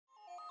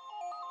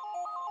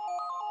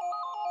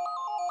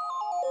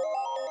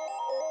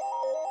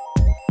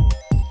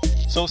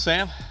So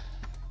Sam,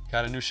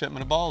 got a new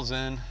shipment of balls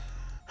in.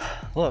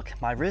 Look,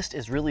 my wrist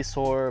is really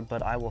sore,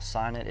 but I will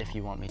sign it if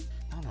you want me.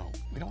 No,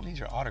 we don't need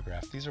your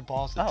autograph. These are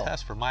balls to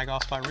test for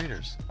MyGolfSpy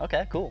readers.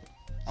 Okay, cool.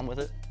 I'm with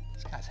it.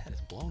 This guy's head is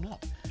blown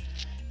up.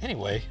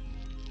 Anyway,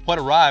 what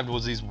arrived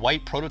was these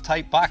white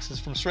prototype boxes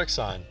from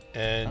Srixon.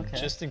 And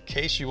just in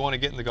case you want to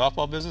get in the golf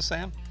ball business,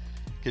 Sam,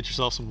 get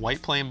yourself some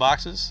white plain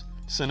boxes,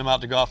 send them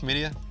out to golf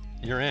media.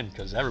 You're in,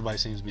 because everybody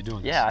seems to be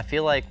doing this. Yeah, I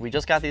feel like we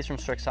just got these from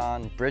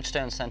Srixon.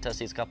 Bridgestone sent us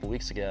these a couple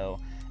weeks ago,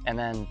 and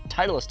then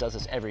Titleist does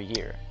this every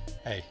year.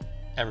 Hey,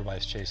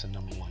 everybody's chasing #1,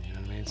 you know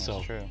what I mean?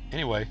 That's true.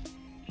 Anyway,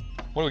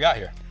 what do we got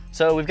here?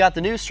 So we've got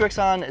the new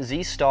Srixon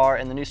Z-Star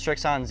and the new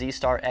Srixon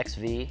Z-Star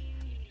XV.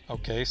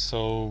 Okay,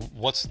 so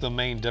what's the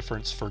main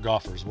difference for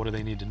golfers? What do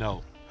they need to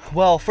know?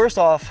 Well, first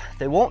off,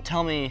 they won't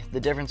tell me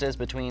the differences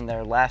between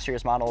their last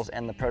year's models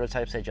and the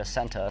prototypes they just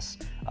sent us.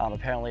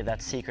 Apparently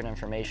that's secret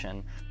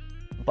information.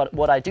 But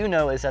what I do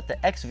know is that the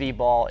XV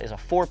ball is a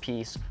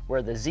 4-piece,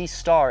 where the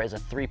Z-Star is a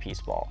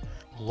 3-piece ball.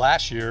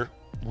 Last year,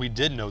 we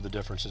did know the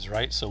differences,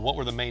 right? So what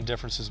were the main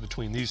differences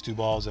between these two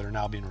balls that are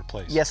now being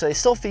replaced? Yeah, so they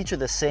still feature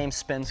the same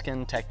spin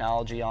skin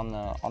technology on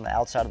the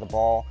outside of the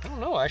ball. I don't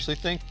know, I actually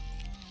think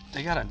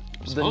they got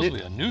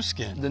supposedly a new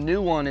skin. The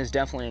new one is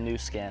definitely a new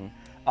skin.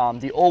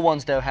 The old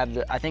ones though have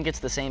I think it's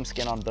the same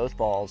skin on both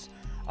balls.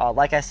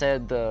 Like I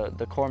said,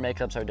 the core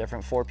makeups are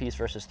different, 4-piece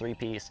versus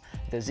 3-piece.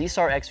 The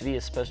Z-Star XV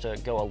is supposed to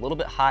go a little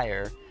bit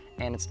higher,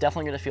 and it's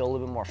definitely going to feel a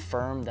little bit more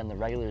firm than the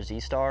regular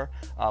Z-Star,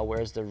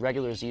 whereas the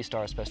regular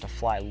Z-Star is supposed to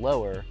fly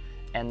lower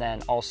and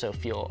then also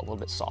feel a little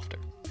bit softer.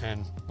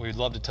 And we'd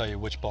love to tell you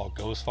which ball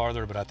goes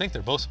farther, but I think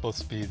they're both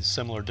supposed to be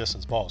similar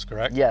distance balls,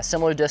 correct? Yeah,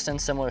 similar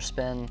distance, similar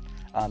spin,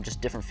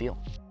 just different feel.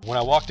 When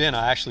I walked in,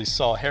 I actually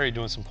saw Harry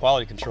doing some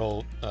quality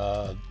control.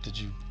 Did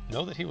you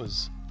know that he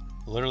was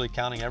literally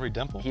counting every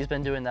dimple? He's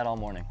been doing that all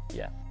morning,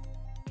 yeah.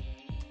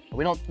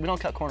 We don't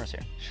cut corners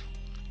here.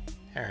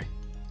 Harry,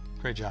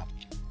 great job.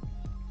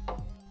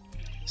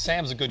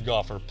 Sam's a good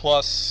golfer,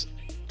 plus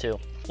 2.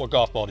 What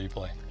golf ball do you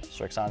play?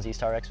 Srixon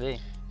Z-Star XV.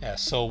 Yeah,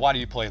 so why do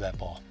you play that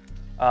ball?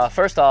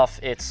 First off,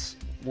 it's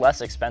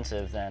less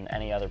expensive than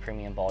any other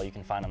premium ball you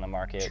can find on the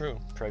market. True.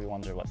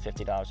 Pro-V1s are what,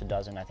 $50 a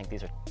dozen? I think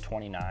these are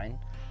 $29.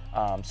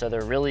 So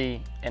they're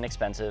really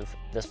inexpensive.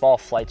 This ball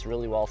flights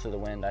really well through the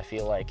wind. I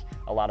feel like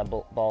a lot of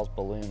balls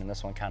balloon, and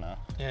this one kind of...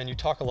 Yeah, and you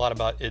talk a lot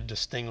about it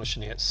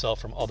distinguishing itself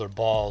from other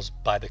balls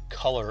by the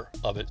color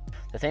of it.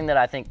 The thing that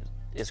I think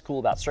is cool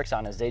about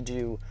Srixon is they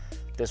do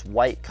this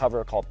white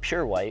cover called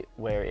Pure White,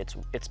 where it's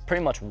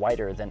pretty much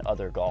whiter than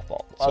other golf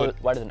balls. So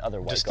whiter than other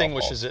white golf balls.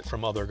 Distinguishes it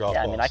from other golf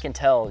balls. Yeah, I mean, I can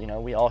tell, you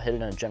know, we all hit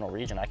it in a general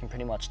region. I can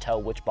pretty much tell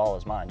which ball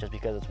is mine just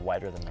because it's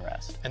whiter than the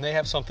rest. And they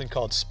have something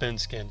called spin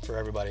skin for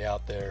everybody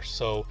out there.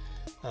 So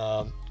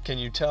can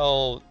you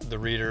tell the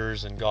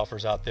readers and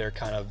golfers out there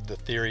kind of the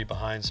theory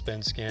behind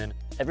spin skin?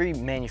 Every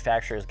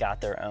manufacturer's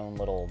got their own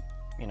little,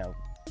 you know,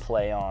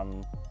 play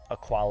on a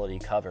quality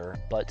cover,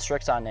 but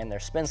Srixon named their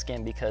spin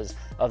skin because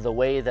of the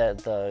way that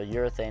the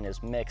urethane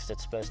is mixed.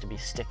 It's supposed to be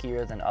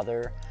stickier than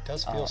other. It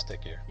does feel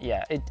stickier.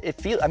 Yeah, it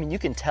feels, I mean, you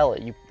can tell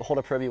it. You hold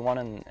a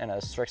Pro-V1 and a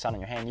Srixon in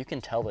your hand, you can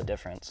tell the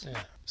difference. Yeah.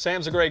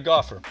 Sam's a great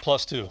golfer,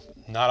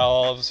 +2. Not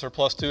all of us are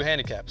 +2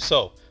 handicapped.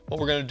 So what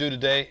we're going to do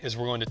today is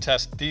we're going to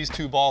test these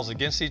two balls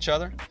against each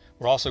other.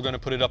 We're also going to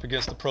put it up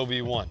against the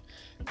Pro-V1.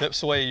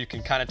 This way you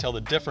can kind of tell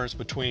the difference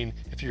between,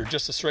 if you're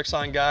just a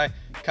Srixon guy,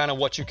 kind of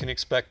what you can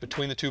expect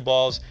between the two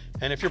balls,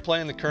 and if you're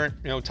playing the current,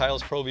 you know,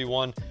 Titleist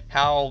Pro-V1,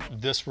 how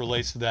this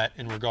relates to that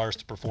in regards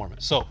to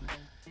performance. So,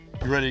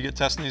 you ready to get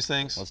testing these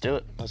things? Let's do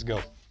it. Let's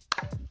go.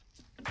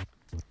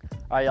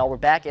 All right, y'all, we're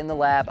back in the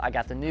lab. I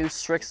got the new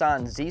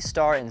Srixon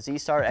Z-Star and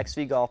Z-Star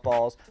XV golf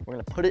balls. We're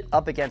gonna put it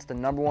up against the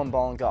 #1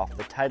 ball in golf,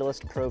 the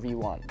Titleist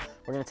Pro-V1.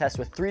 We're gonna test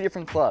with 3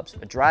 different clubs,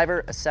 a driver,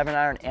 a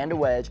 7-iron, and a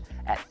wedge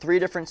at 3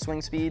 different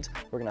swing speeds.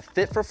 We're gonna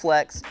fit for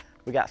flex.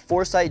 We got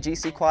Foresight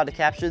GC Quad to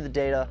capture the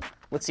data.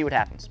 Let's see what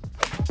happens.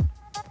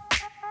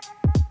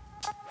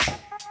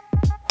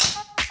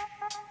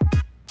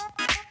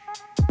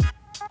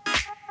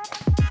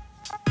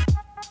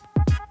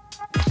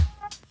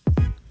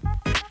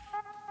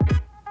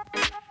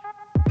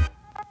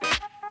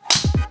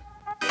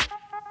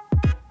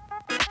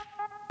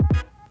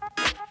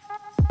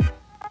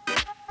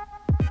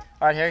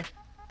 All right, Harry,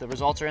 the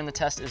results are in, the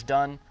test is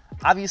done.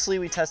 Obviously,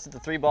 we tested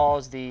the 3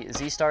 balls, the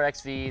Z-Star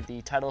XV,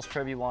 the Titleist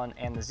Pro-V1,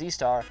 and the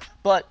Z-Star,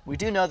 but we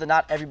do know that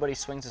not everybody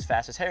swings as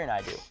fast as Harry and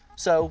I do.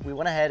 So we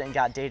went ahead and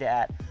got data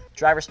at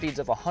driver speeds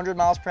of 100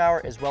 miles per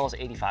hour as well as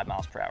 85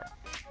 miles per hour.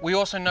 We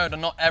also know that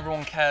not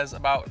everyone cares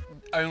about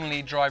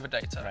only driver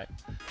data. Right.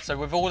 So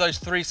with all those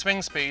 3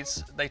 swing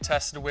speeds, they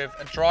tested with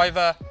a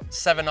driver,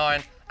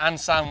 7-iron, and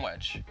sand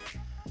wedge.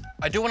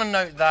 I do want to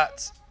note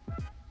that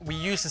we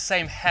use the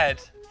same head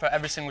for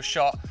every single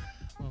shot,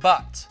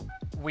 but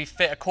we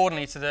fit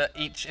accordingly to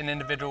each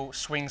individual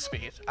swing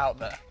speed out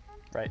there.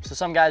 Right, so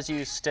some guys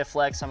use stiff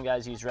flex, some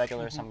guys use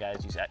regular, some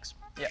guys use X.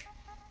 Yeah.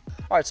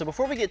 All right, so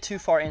before we get too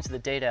far into the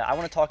data, I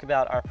want to talk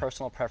about our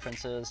personal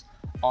preferences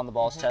on the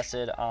balls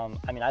tested.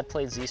 I mean, I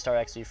played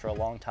Z-Star XV for a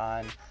long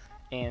time,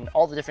 in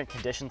all the different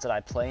conditions that I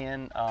play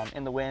in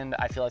the wind,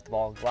 I feel like the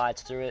ball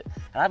glides through it.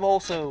 And I've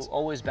also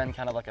always been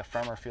kind of like a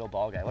firmer feel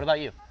ball guy. What about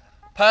you?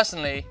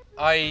 Personally,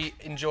 I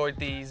enjoyed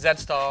the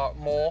Z-Star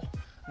more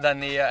than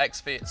the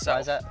XV itself. Why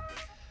is that?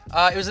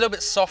 It was a little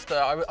bit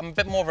softer. I'm a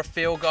bit more of a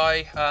feel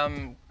guy.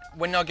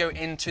 When I go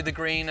into the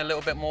green a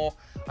little bit more,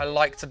 I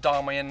like to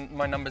dial my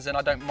numbers in.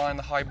 I don't mind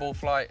the high ball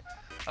flight,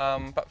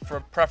 but for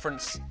a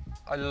preference,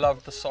 I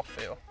love the soft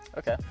feel.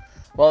 Okay.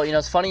 Well, you know,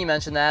 it's funny you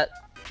mentioned that.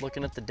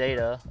 Looking at the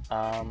data,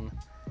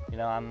 you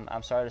know,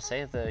 I'm sorry to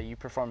say that you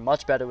performed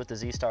much better with the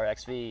Z-Star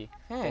XV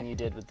than you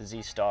did with the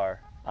Z-Star.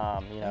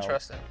 You know,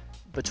 interesting.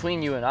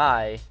 Between you and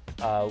I,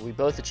 we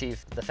both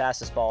achieved the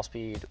fastest ball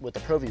speed with the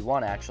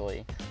Pro-V1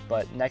 actually,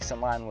 but next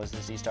in line was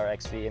the Z-Star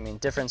XV. I mean,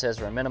 differences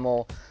were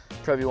minimal.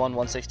 Pro-V1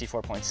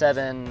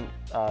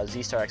 164.7,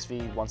 Z-Star XV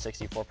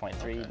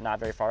 164.3, not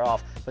very far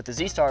off. But the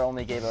Z-Star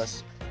only gave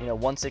us, you know,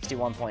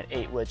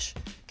 161.8, which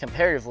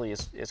comparatively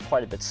is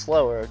quite a bit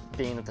slower,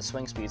 being that the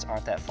swing speeds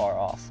aren't that far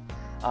off.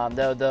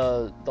 Though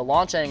the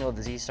launch angle of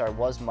the Z-Star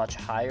was much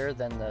higher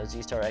than the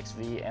Z-Star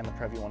XV and the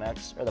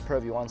Pro-V1X, or the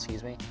Pro-V1,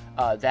 excuse me.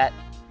 That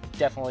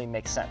definitely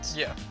makes sense.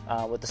 Yeah.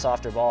 With the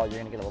softer ball, you're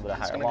gonna get a little bit of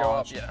higher launch. It's gonna go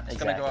up, yeah. It's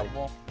exactly. gonna go up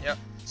more. Yep.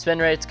 Spin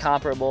rate's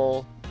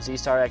comparable.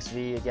 Z-Star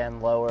XV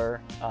again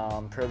lower.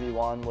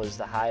 Pro-V1 was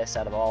the highest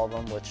out of all of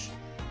them, which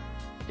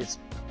is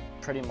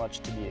pretty much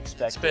to be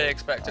expected. It's to be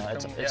expected.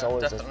 It's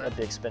always a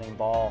big spinning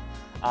ball.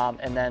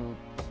 And then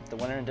the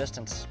winner in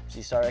distance,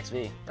 Z-Star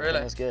XV.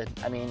 Really? Was good.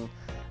 I mean,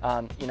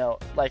 you know,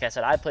 like I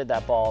said, I played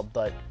that ball,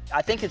 but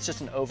I think it's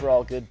just an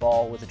overall good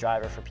ball with a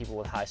driver for people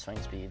with high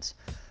swing speeds.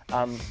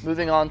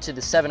 Moving on to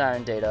the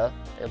 7-iron data,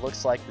 it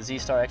looks like the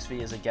Z-Star XV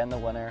is again the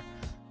winner.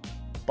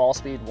 Ball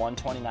speed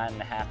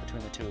 129.5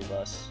 between the two of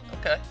us.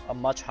 Okay. A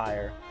much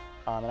higher.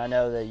 And I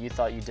know that you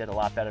thought you did a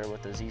lot better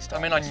with the Z-Star.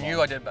 I mean, I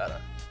knew I did better.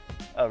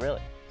 Oh,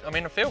 really? I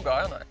mean, a field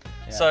guy, aren't I?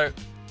 Yeah. So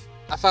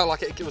I felt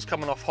like it was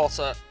coming off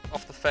hotter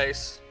off the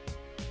face.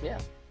 Yeah.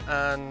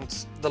 And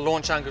the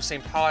launch angle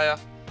seemed higher.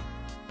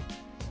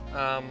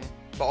 But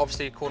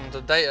obviously, according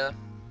to the data,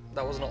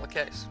 that was not the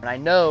case. And I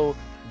know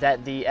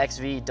that the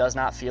XV does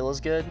not feel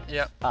as good.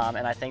 Yeah.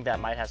 And I think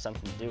that might have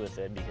something to do with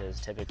it, because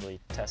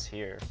typically tests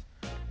here,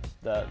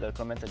 the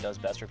equipment that does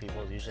best for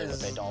people is usually what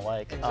they don't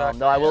like. Exactly,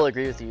 though I will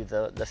agree with you,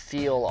 the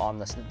feel on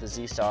the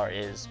Z-Star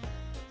is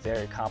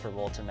very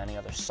comparable to many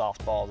other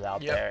soft balls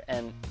out there.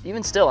 And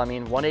even still, I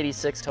mean,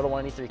 186 total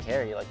 183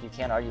 carry, like you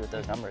can't argue with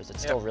those numbers.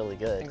 It's still really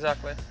good.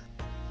 Exactly.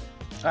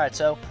 All right,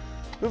 so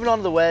moving on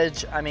to the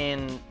wedge, I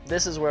mean,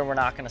 this is where we're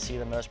not going to see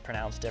the most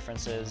pronounced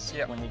differences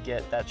when you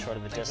get that short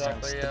of a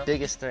distance. The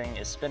biggest thing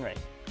is spin rate.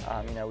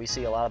 You know, we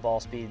see a lot of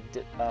ball speed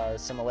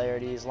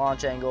similarities,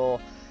 launch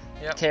angle,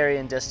 carry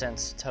and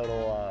distance,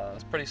 total.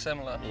 It's pretty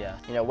similar. Yeah.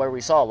 You know, where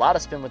we saw a lot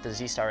of spin with the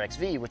Z-Star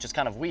XV, which is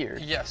kind of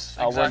weird. Yes,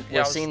 exactly.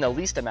 We're seeing the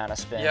least amount of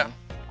spin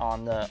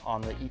on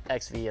the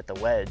XV at the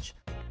wedge.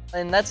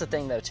 And that's the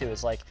thing though too,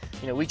 is like,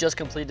 you know, we just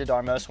completed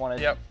our most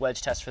wanted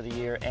wedge test for the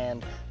year,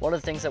 and one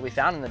of the things that we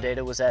found in the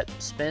data was that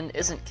spin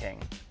isn't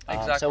king.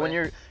 Exactly. So when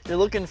you're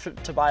looking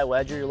to buy a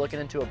wedge, or you're looking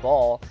into a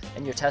ball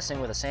and you're testing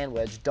with a sand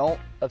wedge,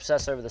 don't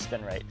obsess over the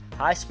spin rate.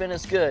 High spin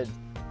is good,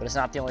 but it's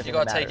not the only thing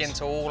that matters. You got to take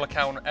into all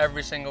account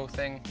every single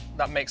thing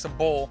that makes a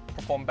ball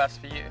perform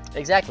best for you.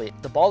 Exactly.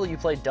 The ball that you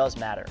play does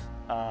matter.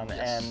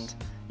 And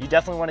you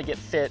definitely want to get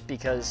fit,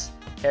 because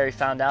Harry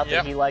found out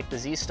that he liked the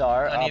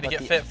Z-Star. I need to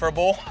get fit for a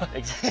ball.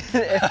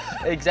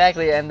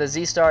 Exactly, and the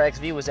Z-Star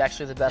XV was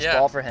actually the best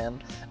ball for him.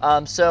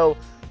 So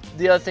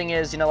the other thing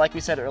is, you know, like we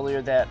said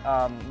earlier, that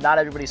not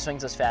everybody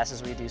swings as fast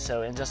as we do.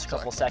 So in just a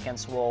couple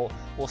seconds, we'll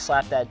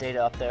slap that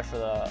data up there for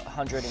the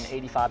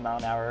 185 mile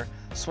an hour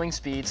swing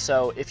speed.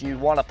 So if you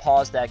want to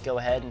pause that, go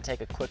ahead and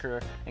take a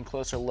quicker and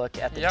closer look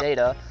at the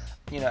data.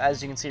 You know,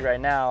 as you can see right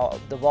now,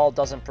 the ball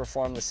doesn't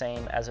perform the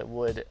same as it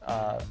would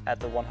at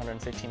the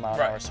 115 mile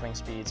an hour swing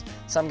speeds.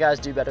 Some guys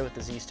do better with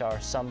the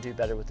Z-Star, some do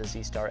better with the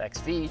Z-Star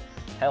XV.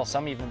 Hell,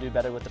 some even do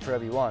better with the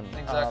Pro-V1.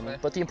 Exactly.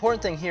 But the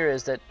important thing here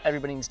is that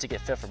everybody needs to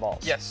get fit for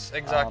balls. Yes,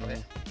 exactly.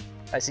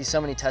 I see so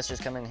many testers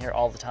come in here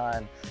all the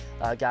time,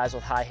 guys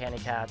with high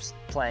handicaps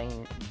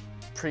playing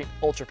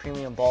ultra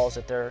premium balls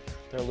that they're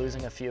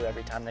losing a few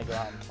every time they go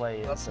out and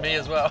play. That's me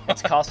as well.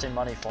 It's costing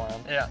money for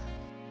them. Yeah.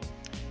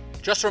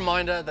 Just a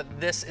reminder that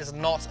this is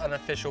not an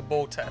official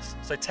ball test,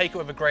 so take it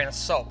with a grain of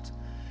salt.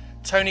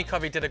 Tony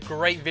Covey did a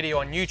great video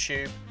on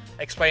YouTube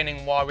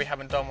explaining why we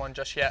haven't done one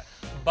just yet,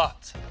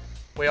 but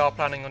we are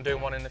planning on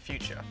doing one in the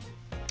future.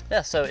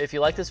 Yeah, so if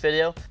you like this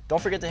video,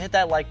 don't forget to hit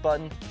that like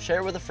button, share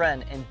it with a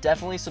friend, and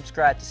definitely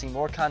subscribe to see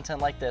more content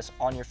like this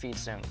on your feed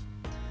soon.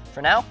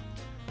 For now,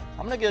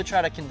 I'm gonna go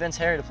try to convince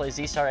Harry to play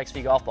Z-Star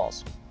XV golf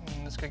balls.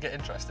 This could get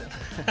interesting.